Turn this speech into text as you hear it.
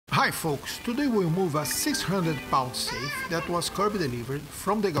Hi folks, today we'll move a 600-pound safe that was curb delivered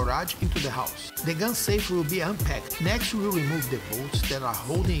from the garage into the house. The gun safe will be unpacked. Next we'll remove the bolts that are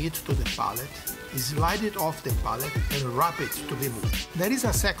holding it to the pallet, slide it off the pallet and wrap it to be moved. There is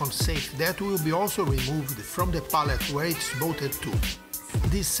a second safe that will be also removed from the pallet where it's bolted to.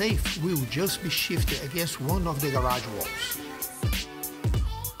 This safe will just be shifted against one of the garage walls.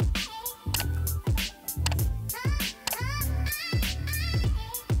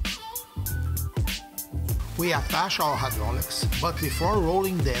 We attach our hydraulics, but before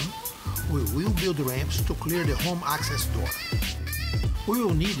rolling them, we will build ramps to clear the home access door. We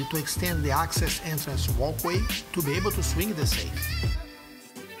will need to extend the access entrance walkway to be able to swing the safe.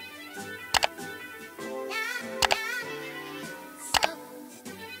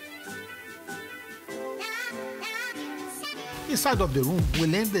 Inside of the room, we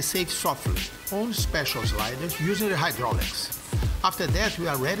land the safe softly on special sliders using the hydraulics. After that, we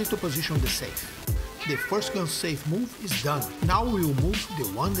are ready to position the safe. The first gun safe move is done. Now we will move the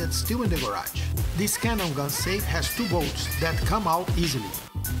one that's still in the garage. This Canon gun safe has two bolts that come out easily.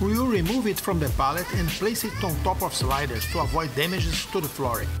 We will remove it from the pallet and place it on top of sliders to avoid damages to the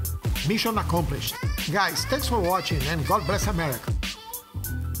flooring. Mission accomplished. Guys, thanks for watching and God bless America.